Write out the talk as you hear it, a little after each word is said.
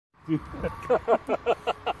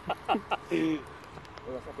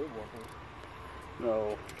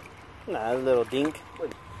No. Nah, a little dink.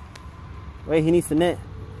 Wait, he needs the net.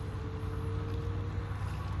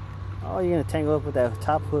 Oh, you're gonna tangle up with that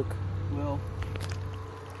top hook. Well.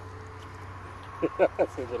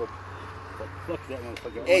 That's a little. Fuck that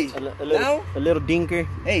motherfucker. Hey, a little dinker.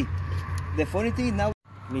 Hey, the funny thing now.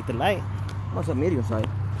 Need the light. What's a medium size?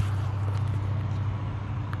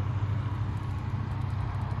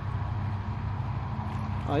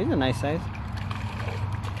 Oh, he's a nice size.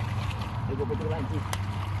 They go back to the line too.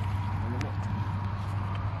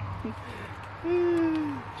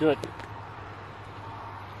 Good.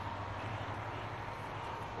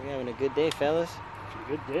 We're having a good day, fellas. It's a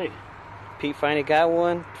good day. Pete finally got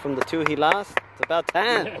one from the two he lost. It's about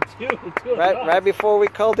time. Yeah, two right before we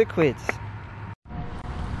called it quits.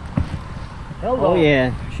 Hello. Oh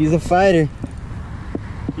yeah, she's a fighter.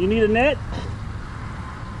 You need a net?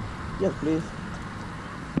 Yes, please.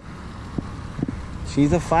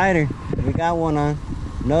 She's a fighter. We got one on.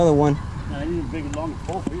 Another one. I need a big long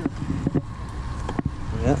pole here.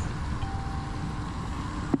 Yep.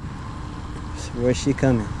 So where's she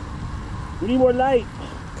coming? We need more light.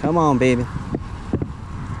 Come on, baby.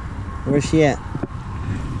 Where's she at?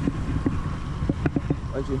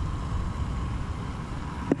 Right here.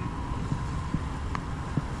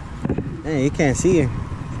 Hey, you can't see her.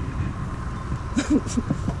 You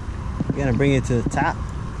gotta bring it to the top.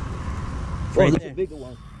 Oh, Right that's there. a bigger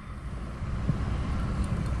one.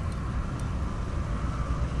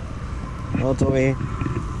 Oh, it's over here.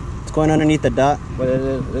 It's going underneath the dock. But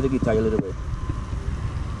let it get tight a little bit.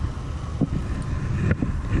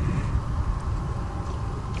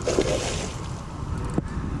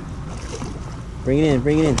 Bring it in,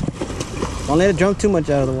 bring it in. Don't let it jump too much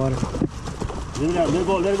out of the water. Let it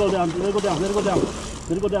go down, let it go down, let it go down,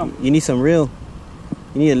 let it go down. You need some reel.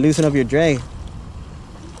 You need to loosen up your drag.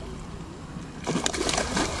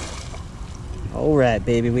 All right,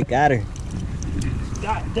 baby, we got her.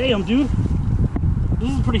 God damn, dude. This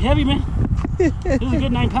is pretty heavy, man. This is a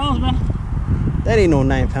good 9 pounds, man. That ain't no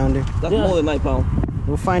 9-pounder. That's more than 9 pounds.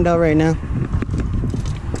 We'll find out right now.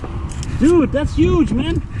 Dude, that's huge,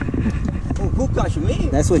 man. Oh, who caught you, me?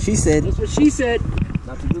 That's what she said. That's what she said.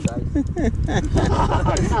 Not to you guys.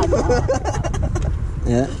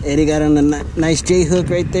 Yeah, Eddie got on a nice J hook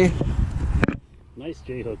right there. Nice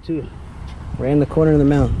J hook too. Right in the corner of the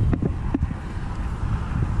mouth.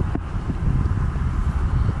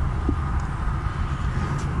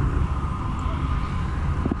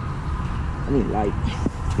 I need light.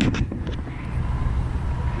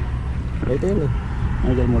 Right there, look.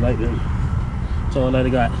 I got more light there. That's all the light I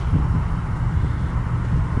got.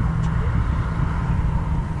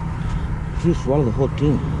 You swallowed the whole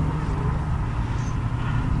thing.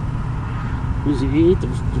 He ate the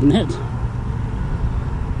net.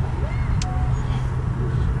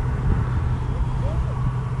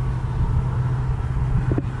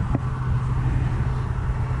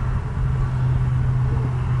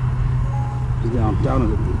 He's down a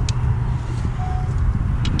little bit.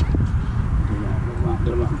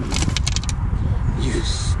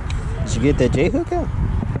 Yes. Did you get that J hook out?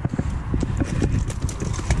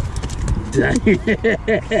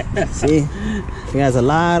 See, he has a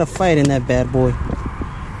lot of fight in that bad boy.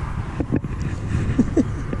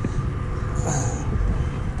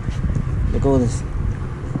 Let go of this.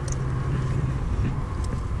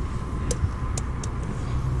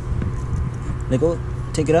 Let go.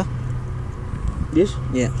 Take it off. This?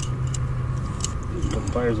 Yeah. Put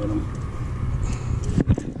pliers on him.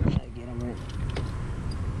 Get him right.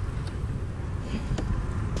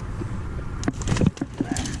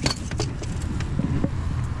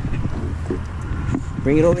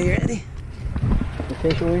 Bring it over here, Eddie. The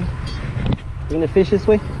fish over here. Bring the fish this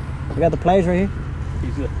way. I got the pliers right here.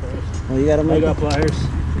 He's got pliers. Oh, you got them I right got there? pliers.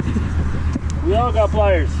 We all got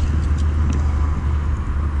pliers.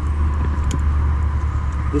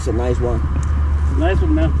 This is a nice one. Nice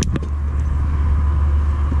one, man.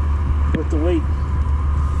 Worth the wait.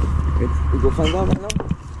 We go find out right now.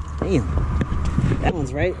 Damn. That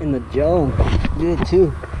one's right in the jaw. Good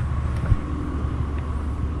too.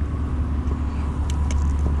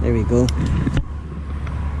 There we go.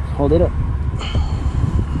 Hold it up.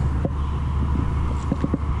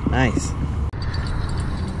 Nice.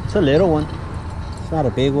 It's a little one. It's not a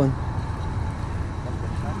big one.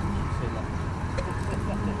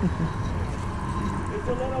 It's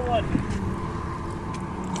a little one.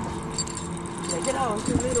 Yeah, get out. It's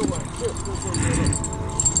a little one.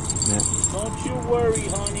 Yeah. Don't you worry,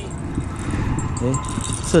 honey. Yeah.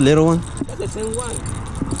 It's a little one. That's the same one.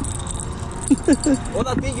 All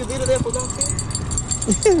that thing you did there for that thing?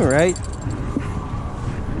 Right?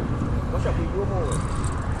 Watch out, we do more.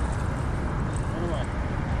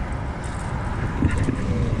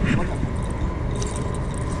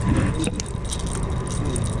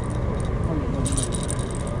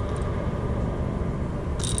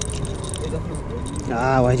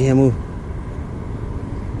 Ah, why'd you move?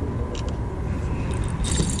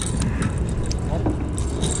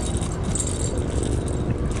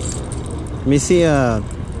 Let me see your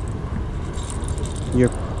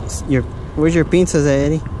where's your pinzas at,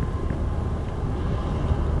 Eddie?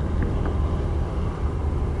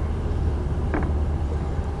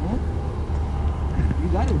 You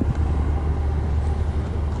got it.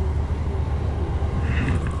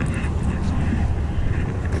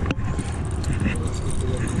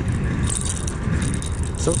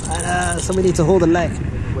 So somebody needs to hold the light.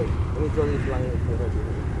 Wait, let me throw this line in for her.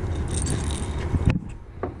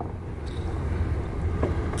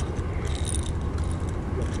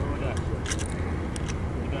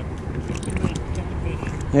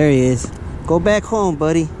 There he is. Go back home,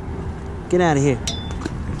 buddy. Get out of here.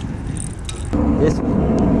 This way.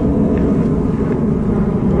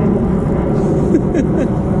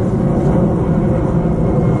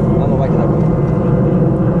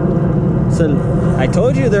 So I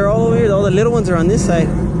told you they're all over here. All the little ones are on this side.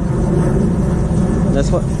 That's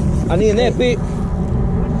what I need a net, big.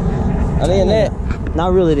 I need a net. Now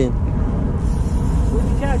reel it in. Where'd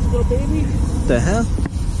you catch, little baby? The hell?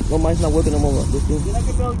 No, mine's not working no more. This thing. You're not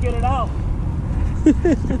gonna be able to get it out.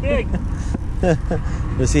 It's too big.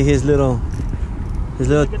 You see his little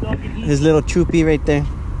choopy right there.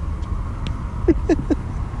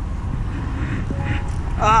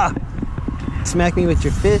 Ah! Smack me with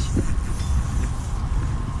your fish.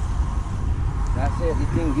 That's it. This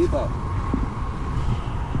thing give up.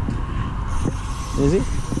 Is he?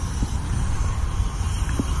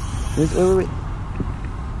 Wait.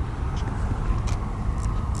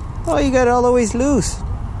 Oh, you got it all always loose.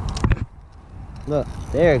 Look,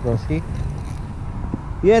 there it goes, see?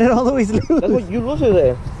 You had it all always loose. That's what you lose it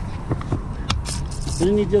there.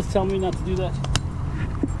 Didn't he just tell me not to do that?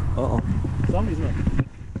 Uh-oh. Somebody's not.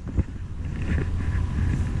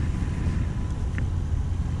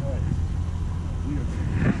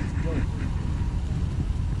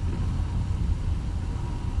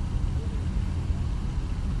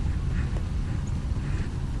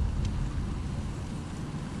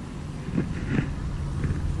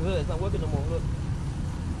 Look, it's not working no more. Look.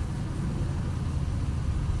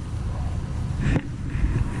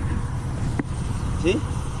 See?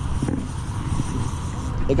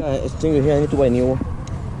 I got a stinger here. I need to buy a new one.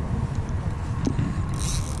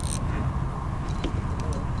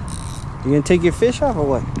 You gonna take your fish off or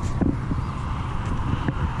what?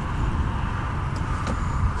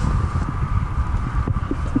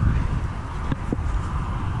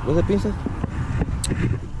 What's that pizza?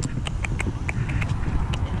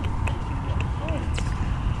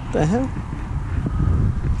 The hell?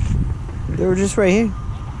 They were just right here.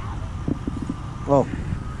 Whoa.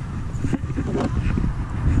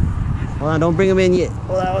 Hold on, don't bring them in yet.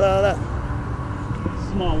 Hold on.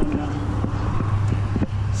 Small one now.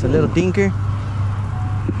 It's a little dinker.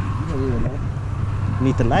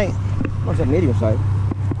 Need the light. What's that medium size?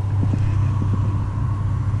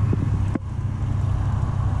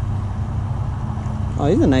 Oh,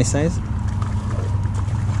 he's a nice size.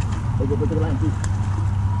 Hey, go to the line, please.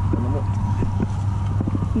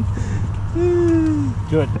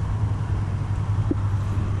 Good.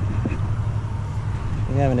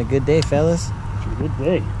 You having a good day, fellas? Good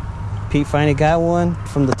day. Pete finally got one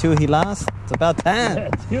from the two he lost. It's about time.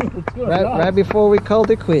 Yeah, two Right before we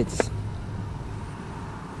called it quits.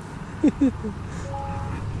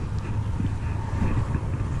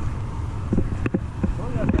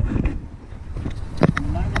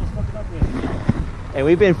 And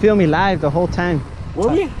we've been filming live the whole time. Were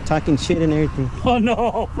we? Talking shit and everything. Oh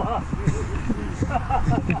no! Fuck.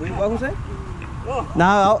 Wait, what was that?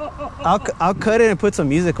 Now I'll cut it and put some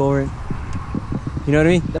music over it. You know what I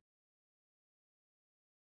mean?